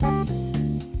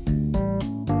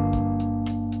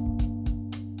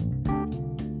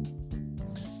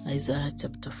Isaiah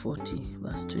chapter 40,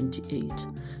 verse 28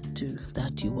 to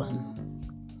 31.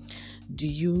 Do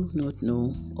you not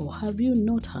know, or have you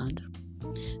not heard?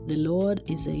 The Lord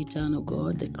is the eternal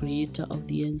God, the creator of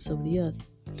the ends of the earth.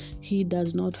 He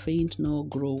does not faint nor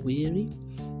grow weary.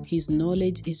 His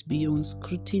knowledge is beyond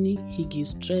scrutiny. He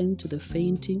gives strength to the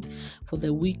fainting. For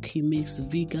the weak he makes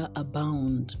vigor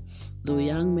abound. Though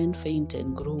young men faint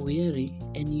and grow weary,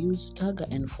 and youths stagger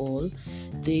and fall,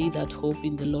 they that hope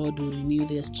in the Lord will renew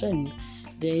their strength.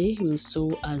 They will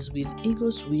soar as with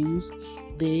eagle's wings.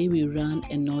 They will run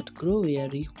and not grow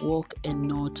weary, walk and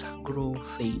not grow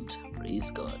faint. Praise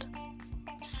God.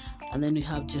 And then we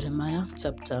have Jeremiah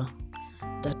chapter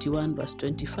 31, verse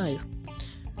 25.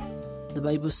 The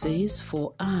Bible says,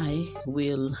 "For I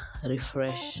will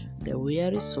refresh the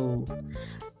weary soul,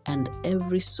 and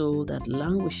every soul that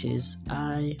languishes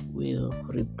I will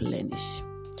replenish."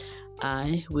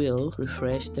 I will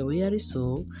refresh the weary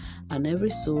soul, and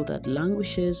every soul that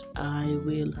languishes I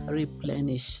will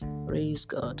replenish. Praise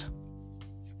God.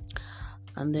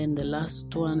 And then the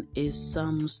last one is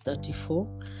Psalms 34,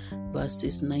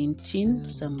 verses 19.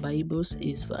 Some Bibles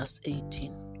is verse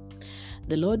 18.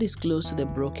 The Lord is close to the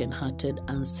brokenhearted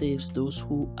and saves those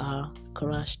who are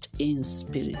crushed in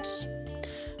spirit.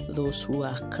 Those who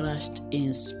are crushed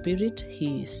in spirit,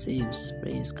 He saves.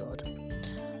 Praise God.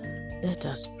 Let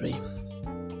us pray.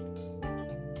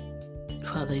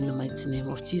 Father, in the mighty name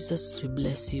of Jesus, we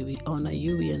bless you, we honor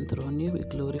you, we enthrone you, we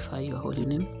glorify your holy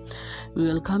name. We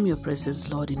welcome your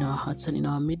presence, Lord, in our hearts and in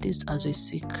our midst as we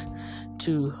seek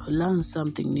to learn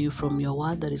something new from your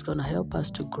word that is going to help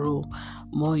us to grow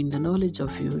more in the knowledge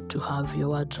of you, to have your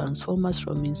word transform us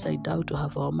from inside out, to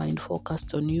have our mind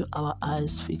focused on you, our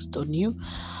eyes fixed on you,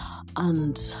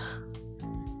 and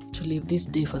to live this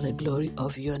day for the glory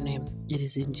of your name. It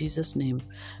is in Jesus' name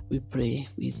we pray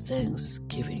with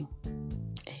thanksgiving.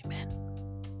 Amen.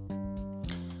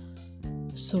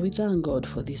 So we thank God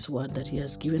for this word that He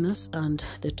has given us, and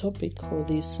the topic for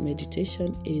this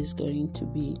meditation is going to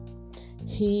be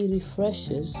He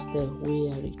refreshes the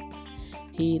weary.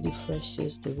 He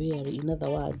refreshes the weary. In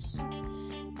other words,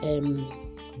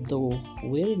 though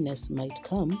weariness might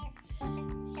come,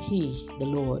 He, the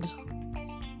Lord,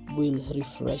 will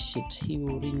refresh it. He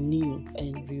will renew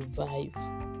and revive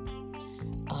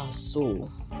our soul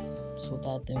so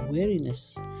that the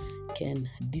weariness can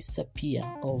disappear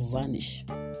or vanish.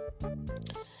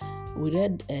 We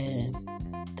read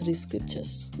 3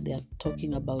 scriptures. They are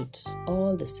talking about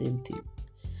all the same thing.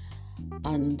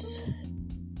 And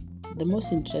the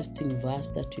most interesting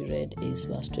verse that we read is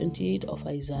verse 28 of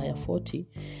Isaiah 40,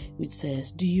 which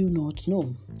says, "Do you not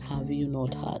know? Have you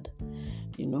not heard?"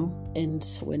 And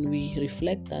when we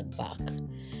reflect that back,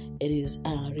 it is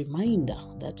a reminder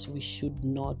that we should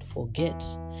not forget,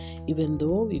 even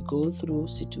though we go through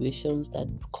situations that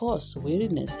cause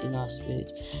weariness in our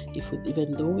spirit,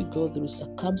 even though we go through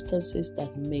circumstances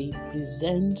that may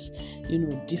present,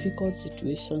 difficult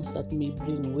situations that may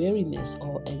bring weariness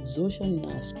or exhaustion in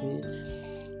our spirit,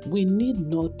 we need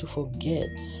not to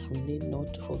forget. We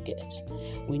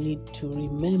need to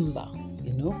remember,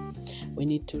 we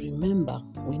need to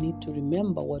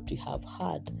remember what we have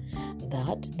heard,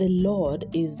 that the Lord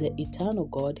is the eternal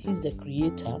God. He's the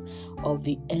creator of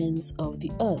the ends of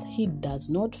the earth. He does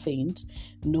not faint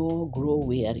nor grow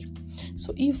weary.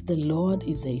 So if the Lord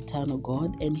is the eternal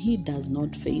God and He does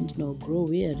not faint nor grow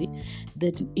weary,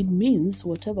 that it means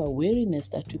whatever weariness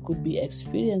that we could be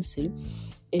experiencing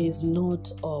is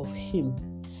not of Him,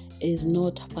 is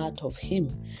not part of Him.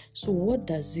 So what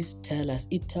does this tell us?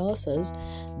 It tells us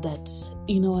that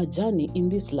in our journey in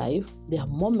this life, there are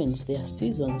moments, there are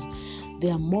seasons,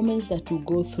 there are moments that we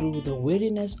go through the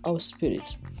weariness of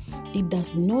spirit. It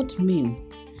does not mean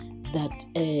that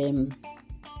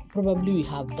probably we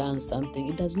have done something.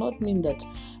 It does not mean that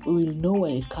we will know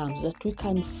when it comes, that we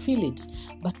can feel it,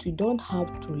 but we don't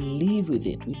have to live with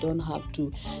it. We don't have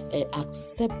to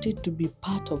accept it to be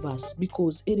part of us,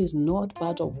 because it is not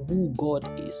part of who God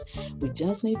is. We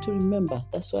just need to remember.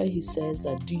 That's why He says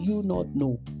that, "Do you not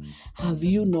know? Have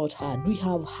you not heard?" We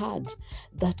have heard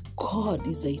that God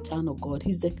is the eternal God.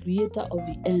 He's the creator of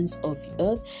the ends of the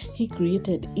earth. He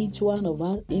created each one of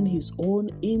us in His own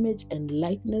image and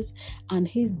likeness, and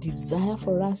His desire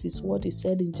for us is what He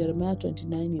said in Jeremiah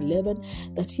 29:11,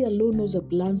 that He alone knows the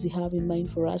plans He have in mind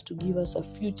for us, to give us a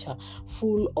future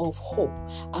full of hope,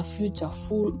 a future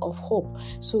full of hope.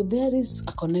 So there is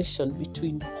a connection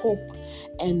between hope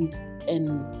and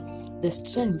the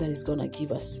strength that He's going to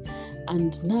give us.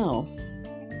 And now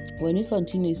When we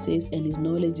continue, it says, and his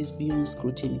knowledge is beyond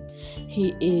scrutiny.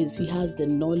 He has the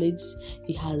knowledge,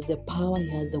 he has the power, he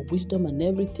has the wisdom and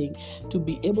everything to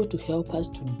be able to help us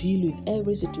to deal with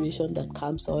every situation that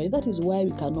comes our way. That is why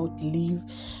we cannot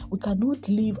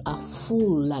live a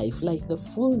full life, like the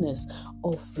fullness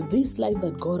of this life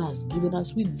that God has given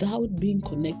us, without being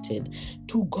connected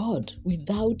to God,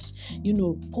 without,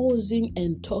 pausing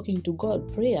and talking to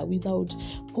God, prayer, without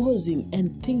pausing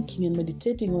and thinking and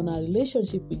meditating on our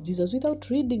relationship with Jesus, without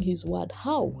reading his word.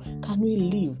 How can we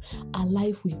live a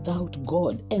life without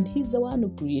God? And he's the one who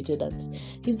created us.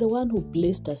 He's the one who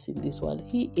placed us in this world.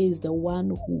 He is the one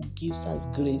who gives us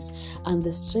grace and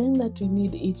the strength that we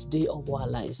need each day of our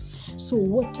lives. So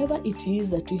whatever it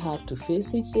is that we have to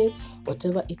face each day,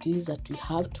 whatever it is that we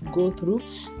have to go through,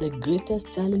 the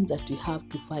greatest challenge that we have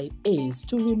to fight is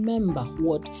to remember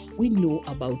what we know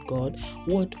about God,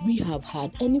 what we have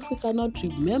had. And if we cannot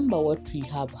remember what we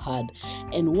have had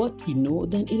and what we know,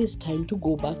 then it is time to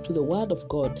go back to the Word of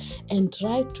God and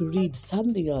try to read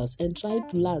something else and try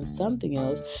to learn something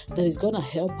else that is going to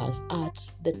help us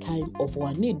at the time of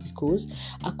our need.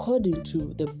 Because according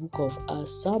to the book of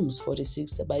Psalms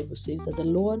 46, the Bible says that the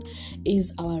Lord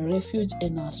is our refuge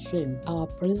and our strength, our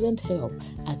present help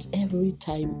at every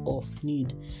time of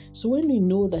need. So when we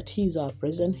know that he is our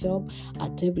present help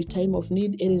at every time of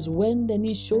need, it is when then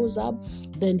he shows up,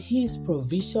 then his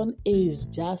provision is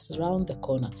just around the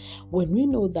corner. When we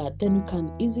know that, then we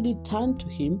can easily turn to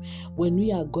him when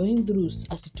we are going through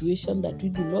a situation that we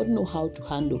do not know how to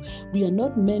handle. We are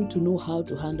not meant to know how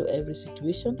to handle every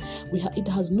situation. It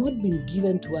has not been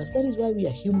given to us. That is why we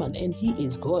are human and he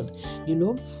is God.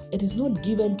 It is not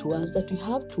given to us that we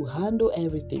have to handle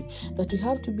everything, that we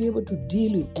have to be able to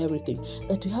deal with everything,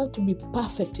 that we have to be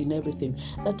perfect in everything,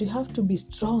 that we have to be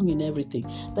strong in everything,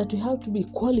 that we have to be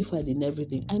qualified in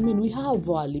everything. We have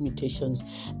our limitations.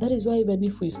 That is why even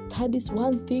if we study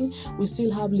one thing, we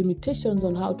still have limitations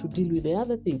on how to deal with the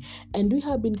other thing. And we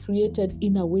have been created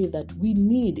in a way that we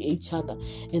need each other.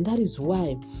 And that is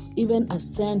why even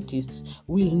as scientists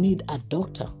will need a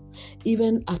doctor.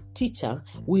 Even a teacher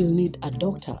will need a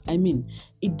doctor.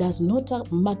 It does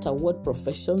not matter what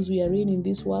professions we are in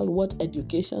this world, what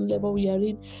education level we are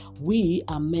in. We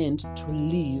are meant to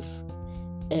live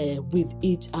with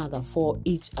each other, for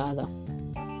each other.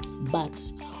 But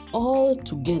all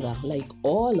together, like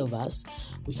all of us,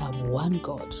 we have one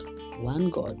God,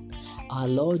 our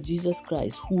Lord Jesus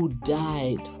Christ, who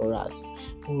died for us,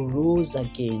 who rose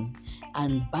again.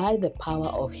 And by the power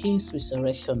of his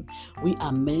resurrection, we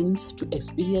are meant to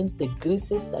experience the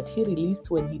graces that he released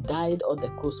when he died on the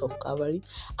cross of Calvary.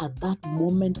 At that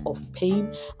moment of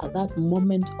pain, at that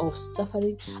moment of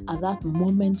suffering, at that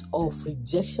moment of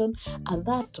rejection, at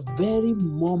that very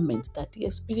moment that he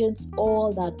experienced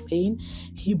all that pain,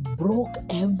 he broke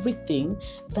everything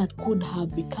that could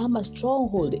have become a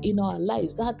stronghold in our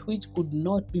lives, that which could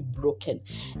not be broken.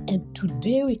 And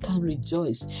today we can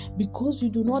rejoice because we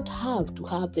do not have to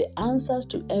have the answers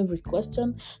to every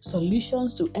question,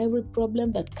 solutions to every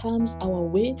problem that comes our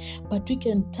way, but we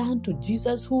can turn to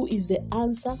Jesus, who is the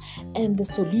answer and the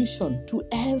solution to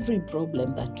every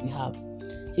problem that we have.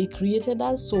 He created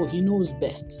us, so he knows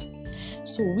best.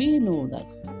 So we know that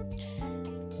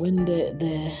when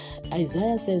the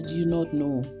Isaiah says, do you not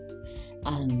know?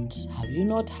 And have you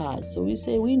not heard? So we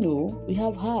say, we know, we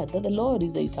have heard that the Lord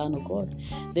is the eternal God,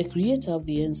 the creator of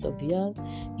the ends of the earth.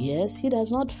 Yes, he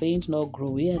does not faint nor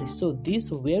grow weary. So this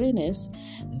weariness,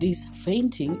 this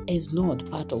fainting is not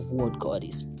part of what God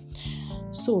is.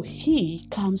 So he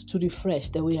comes to refresh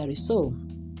the weary soul.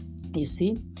 You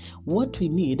see, what we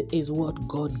need is what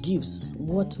God gives.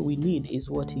 What we need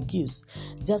is what he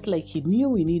gives. Just like he knew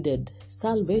we needed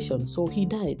salvation, so he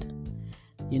died.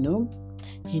 He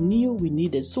knew we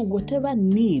needed. So whatever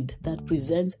need that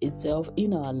presents itself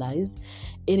in our lives,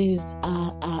 it is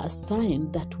a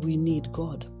sign that we need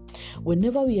God.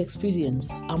 Whenever we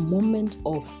experience a moment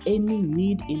of any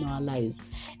need in our lives,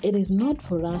 it is not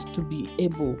for us to be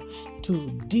able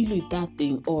to deal with that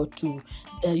thing or to,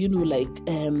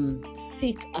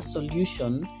 seek a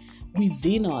solution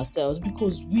within ourselves,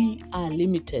 because we are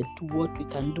limited to what we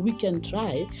can do. We can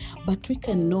try, but we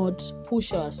cannot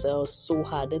push ourselves so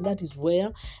hard, and that is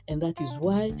where, and that is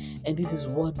why, and this is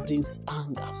what brings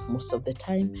anger most of the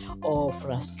time, or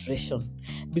frustration,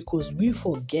 because we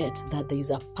forget that there is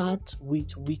a part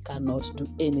which we cannot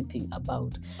do anything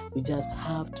about. We just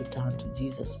have to turn to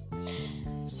Jesus.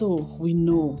 So we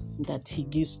know that he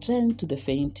gives strength to the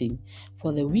fainting.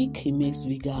 For the weak he makes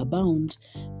vigor abound.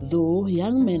 Though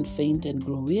young men faint and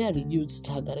grow weary, youths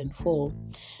stagger and fall,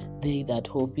 they that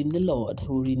hope in the Lord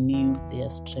will renew their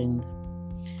strength.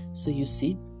 So you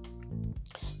see,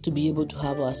 To be able to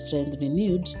have our strength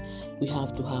renewed, we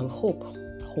have to have hope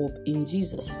in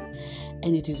Jesus.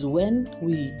 And it is when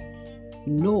we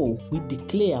know, we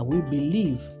declare, we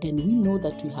believe, and we know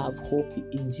that we have hope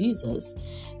in Jesus,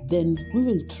 then we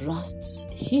will trust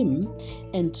Him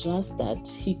and trust that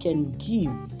He can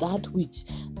give that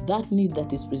need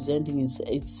that is presenting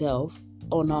itself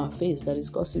on our face, that is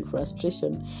causing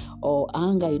frustration or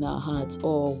anger in our hearts,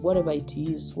 or whatever it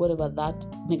is, whatever that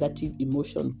negative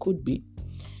emotion could be,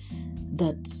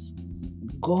 that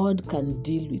God can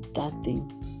deal with that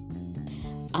thing.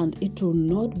 And it will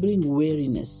not bring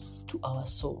weariness to our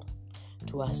soul,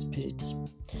 to our spirit.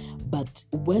 But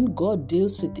when God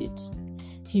deals with it,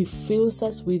 He fills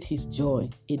us with His joy.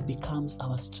 It becomes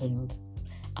our strength,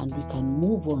 and we can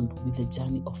move on with the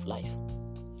journey of life.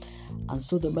 And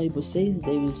so the Bible says,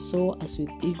 they will soar as with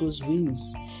eagle's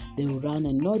wings. They will run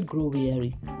and not grow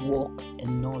weary, walk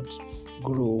and not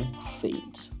grow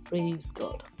faint. Praise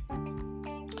God.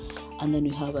 And then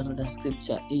we have another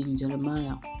scripture in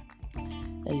Jeremiah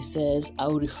that it says, I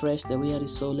will refresh the weary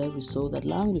soul, every soul that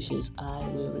languishes, I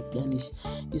will replenish.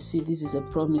 You see, this is a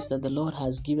promise that the Lord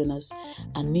has given us,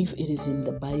 and if it is in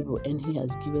the Bible and He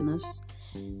has given us,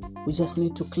 we just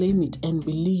need to claim it and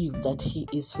believe that He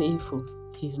is faithful.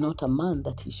 He is not a man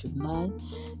that He should lie,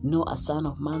 nor a son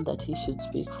of man that He should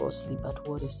speak falsely, but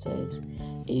what He says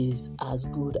is as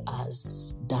good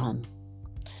as done.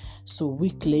 So we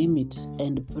claim it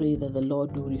and pray that the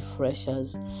Lord will refresh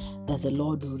us, that the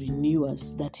Lord will renew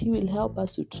us, that He will help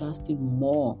us to trust Him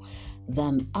more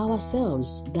than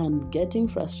ourselves, than getting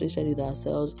frustrated with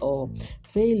ourselves or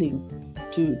failing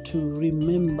to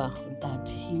remember that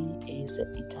He is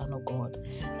an eternal God,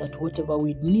 that whatever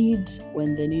we need,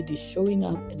 when the need is showing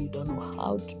up and we don't know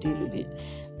how to deal with it,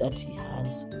 that He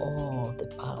has all the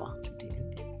power to deal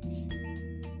with it.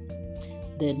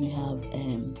 Then we have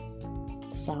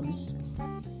Psalms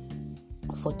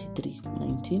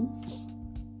 43:19.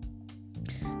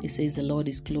 It says, the Lord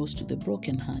is close to the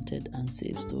brokenhearted and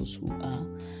saves those who are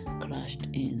crushed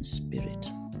in spirit.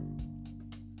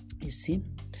 You see,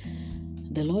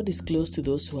 the Lord is close to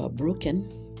those who are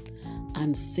broken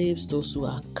and saves those who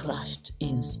are crushed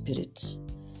in spirit.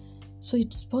 So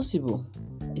it's possible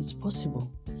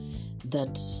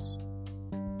that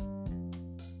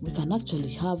we can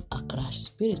actually have a crushed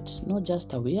spirit, not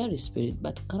just a weary spirit,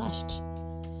 but crushed.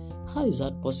 How is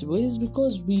that possible? It is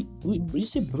because we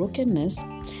see brokenness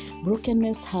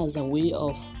has a way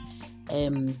of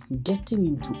getting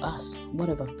into us,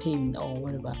 whatever pain or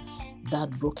whatever that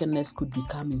brokenness could be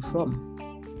coming from.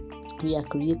 We are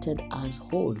created as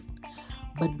whole,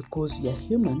 but because we are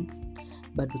human,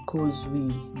 but because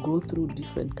we go through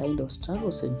different kind of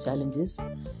struggles and challenges,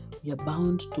 we are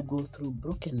bound to go through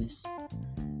brokenness,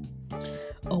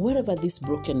 or wherever this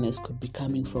brokenness could be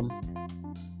coming from.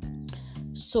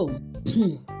 So,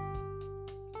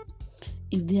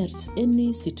 if there is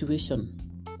any situation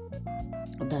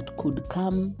that could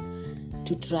come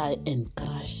to try and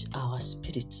crush our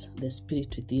spirit, the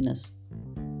spirit within us,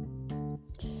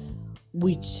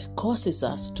 which causes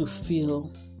us to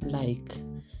feel like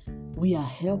we are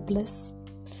helpless,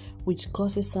 which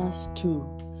causes us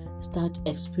to start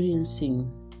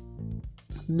experiencing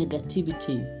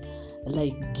negativity,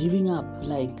 like giving up,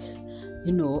 like,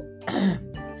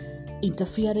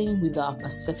 interfering with our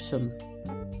perception,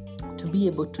 to be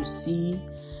able to see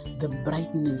the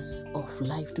brightness of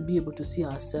life, to be able to see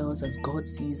ourselves as God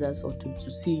sees us, or to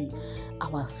see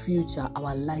our future,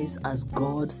 our lives as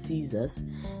God sees us,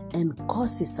 and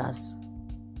causes us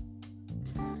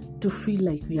to feel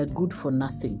like we are good for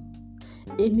nothing.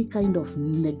 Any kind of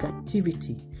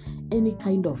negativity, any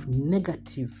kind of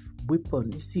negative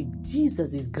weapon. You see,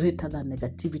 Jesus is greater than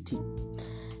negativity.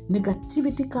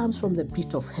 Negativity comes from the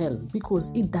pit of hell because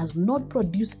it does not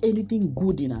produce anything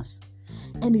good in us.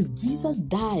 And if Jesus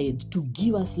died to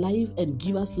give us life and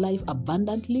give us life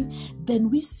abundantly, then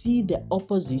we see the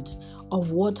opposite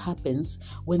of what happens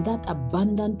when that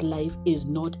abundant life is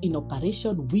not in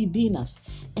operation within us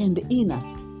and in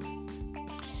us.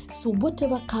 So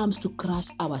whatever comes to crush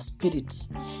our spirits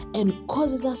and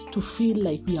causes us to feel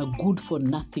like we are good for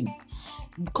nothing,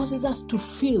 causes us to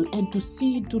feel and to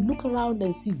see, to look around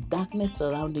and see darkness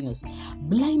surrounding us,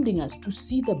 blinding us to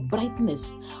see the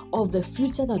brightness of the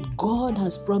future that God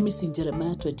has promised in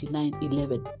Jeremiah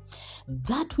 29:11.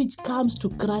 That which comes to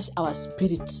crush our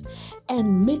spirits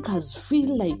and make us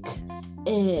feel like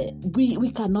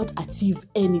we cannot achieve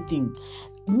anything,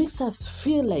 makes us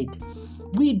feel like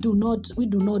we do not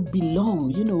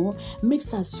belong,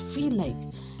 makes us feel like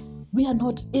we are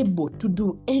not able to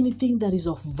do anything that is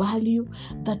of value,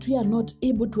 that we are not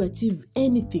able to achieve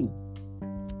anything.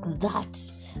 That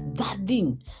that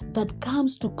thing that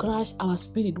comes to crush our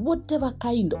spirit, whatever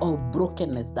kind of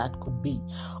brokenness that could be,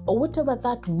 or whatever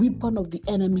that weapon of the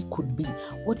enemy could be,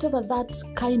 whatever that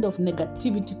kind of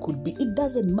negativity could be, it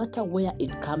doesn't matter where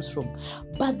it comes from.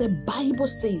 But the Bible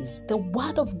says, the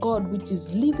word of God, which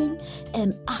is living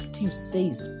and active,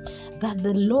 says that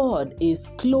the Lord is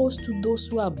close to those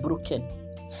who are broken,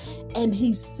 and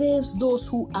he saves those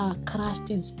who are crushed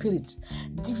in spirit.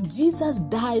 If Jesus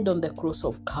died on the cross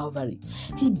of Calvary,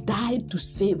 he died to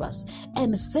save us.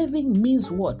 And saving means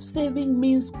what? Saving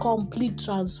means complete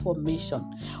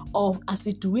transformation of a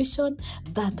situation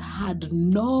that had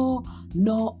no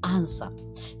answer.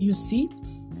 You see,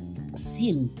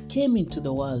 sin came into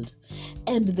the world,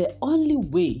 and the only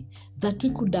way that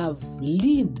we could have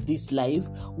lived this life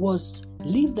was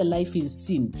live the life in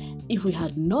sin. If we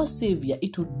had no savior,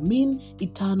 it would mean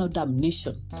eternal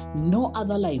damnation. No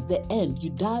other life. The end.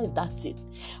 You die, that's it.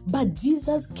 But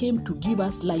Jesus came to give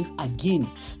us life again.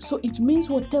 So it means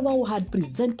whatever had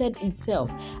presented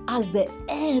itself as the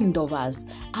end of us,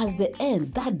 as the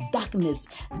end, that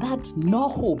darkness, that no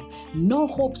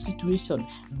hope situation,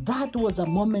 that was a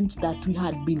moment that we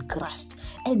had been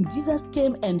crushed. And Jesus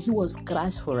came and he was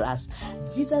crushed for us.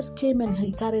 Jesus came and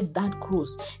he carried that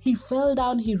cross. He fell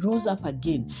down, he rose up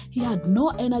again. He had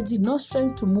no energy, no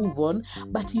strength to move on,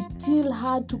 but he still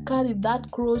had to carry that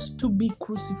cross to be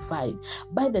crucified.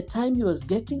 By the time he was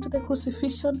getting to the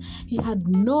crucifixion, he had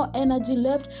no energy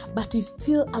left, but he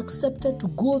still accepted to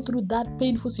go through that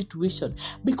painful situation,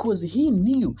 because he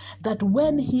knew that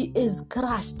when he is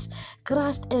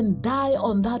crushed and die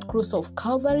on that cross of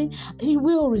Calvary, he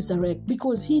will resurrect,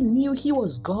 because he knew he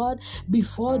was God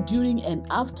before, during, and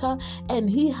after, and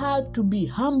he had to be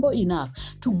humble enough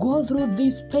to go through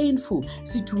this painful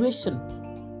situation,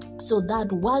 so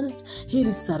that once he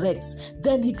resurrects,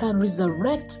 then he can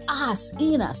resurrect us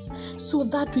in us, so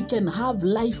that we can have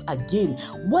life again.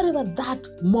 Whatever that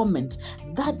moment,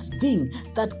 that thing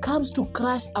that comes to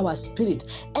crush our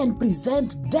spirit and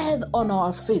present death on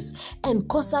our face and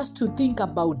cause us to think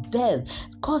about death,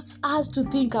 cause us to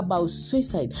think about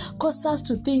suicide, cause us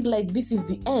to think like this is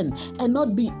the end, and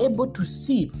not be able to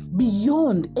see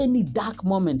beyond any dark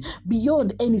moment,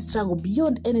 beyond any struggle,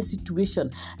 beyond any situation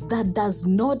that does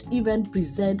not even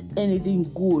present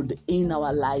anything good in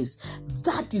our lives.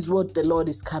 That is what the Lord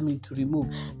is coming to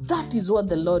remove. That is what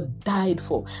the Lord died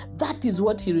for. That is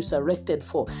what he resurrected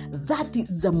for. That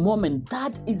is the moment.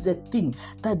 That is the thing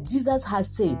that Jesus has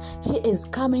said he is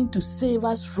coming to save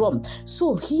us from.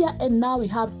 So here and now we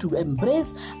have to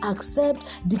embrace,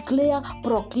 accept, declare,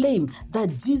 proclaim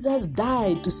that Jesus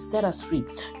died to set us free,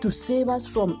 to save us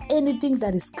from anything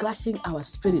that is crushing our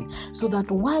spirit, so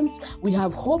that once we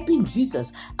have hope in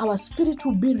Jesus, our spirit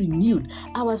will be renewed,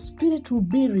 our spirit will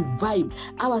be revived,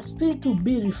 our spirit will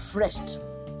be refreshed,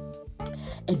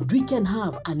 and we can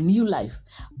have a new life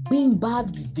being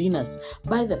birthed within us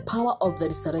by the power of the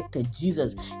resurrected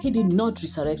Jesus. He did not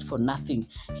resurrect for nothing.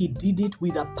 He did it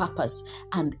with a purpose.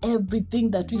 And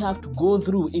everything that we have to go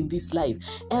through in this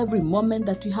life, every moment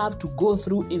that we have to go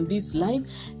through in this life,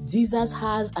 Jesus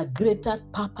has a greater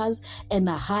purpose and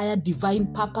a higher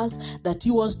divine purpose that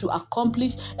he wants to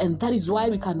accomplish. And that is why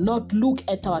we cannot look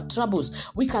at our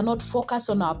troubles. We cannot focus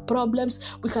on our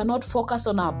problems. We cannot focus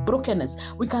on our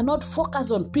brokenness. We cannot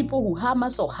focus on people who harm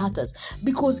us or hurt us,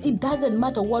 because it doesn't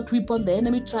matter what weapon the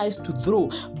enemy tries to throw.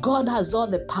 God has all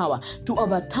the power to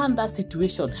overturn that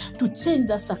situation, to change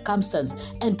that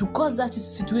circumstance, and to cause that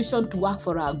situation to work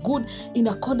for our good in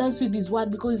accordance with his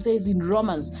word, because it says in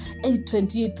Romans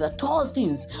 8:28 that all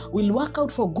things will work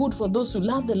out for good for those who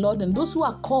love the Lord and those who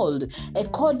are called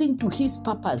according to his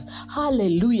purpose.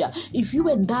 Hallelujah. If you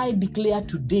and I declare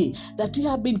today that we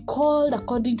have been called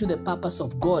according to the purpose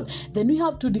of God, then we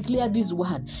have to declare this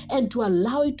word and to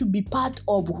allow it to be part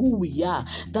of who we are,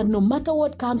 that no matter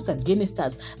what comes against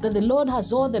us, that the Lord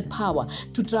has all the power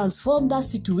to transform that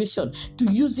situation, to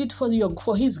use it for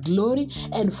his glory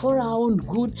and for our own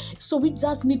good. So we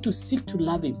just need to seek to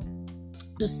love him,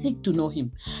 to seek to know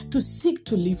him, to seek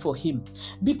to live for him,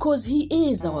 because he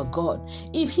is our God.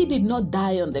 If he did not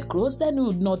die on the cross, then we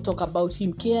would not talk about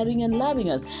him caring and loving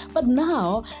us. But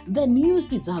now the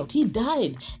news is out. He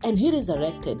died and he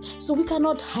resurrected. So we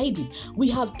cannot hide it. We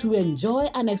have to enjoy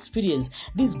and experience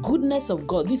this goodness of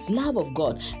God, this love of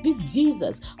God, this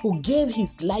Jesus who gave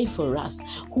his life for us,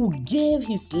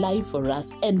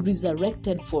 and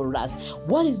resurrected for us.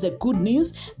 What is the good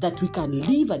news? That we can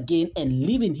live again and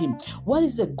live in him. What is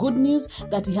is the good news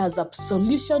that He has a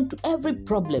solution to every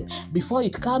problem before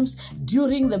it comes,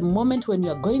 during the moment when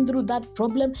you are going through that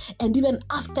problem, and even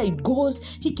after it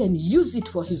goes. He can use it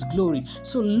for His glory.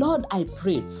 So Lord, I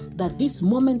pray that this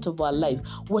moment of our life,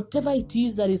 whatever it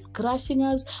is that is crushing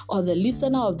us, or the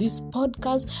listener of this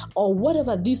podcast, or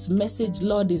whatever this message,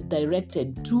 Lord, is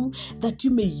directed to, that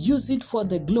you may use it for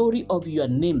the glory of your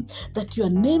name, that your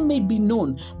name may be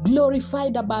known,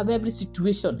 glorified above every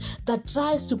situation that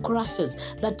tries to crush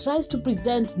us, that tries to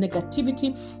present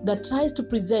negativity, that tries to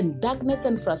present darkness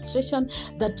and frustration,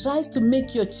 that tries to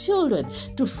make your children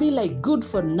to feel like good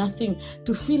for nothing,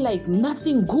 to feel like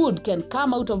nothing good can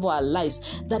come out of our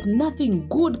lives, that nothing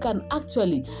good can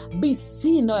actually be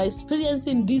seen or experienced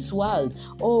in this world.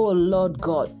 Oh Lord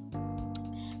God,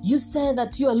 you said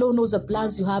that you alone knows the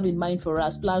plans you have in mind for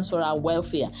us, plans for our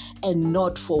welfare and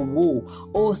not for woe.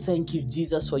 Oh, thank you,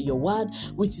 Jesus, for your word,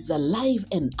 which is alive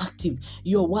and active,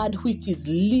 your word, which is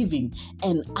living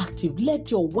and active.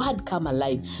 Let your word come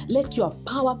alive. Let your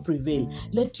power prevail.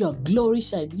 Let your glory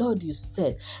shine. Lord, you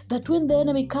said that when the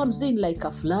enemy comes in like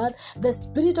a flood, the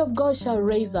Spirit of God shall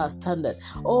raise our standard.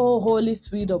 Oh, Holy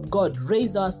Spirit of God,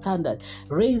 raise our standard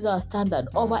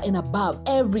over and above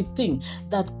everything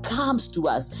that comes to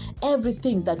us,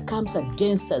 everything that comes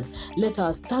against us. Let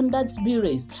our standards be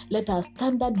raised. Let our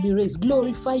standard be raised.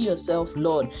 Glorify yourself,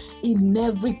 Lord, in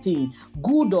everything,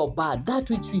 good or bad, that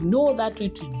which we know, that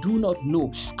which we do not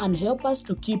know, and help us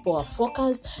to keep our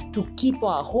focus, to keep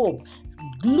our hope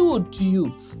glued to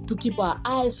you, to keep our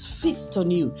eyes fixed on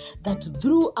you, that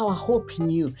through our hope in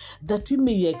you, that we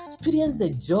may experience the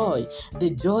joy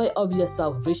of your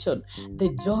salvation,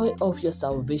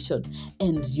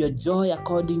 and your joy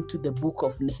according to the book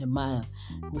of Nehemiah,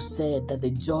 who said that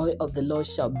the joy of the Lord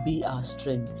shall be our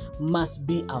strength, must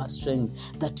be our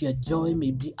strength, that your joy may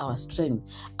be our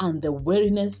strength, and the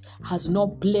weariness has no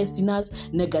place in us,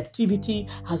 negativity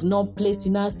has no place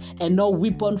in us, and no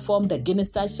weapon formed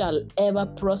against us shall ever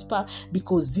prosper,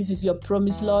 because this is your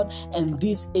promise, Lord, and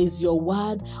this is your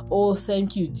word. Oh,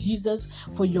 thank you, Jesus,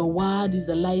 for your word is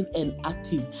alive and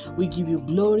active. We give you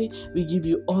glory, we give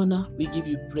you honor, we give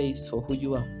you praise for who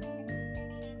you are.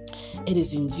 It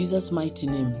is in Jesus' mighty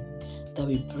name that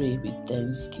we pray with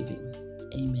thanksgiving.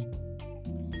 Amen.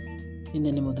 In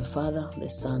the name of the Father, the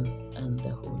Son, and the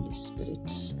Holy Spirit.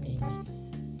 Amen.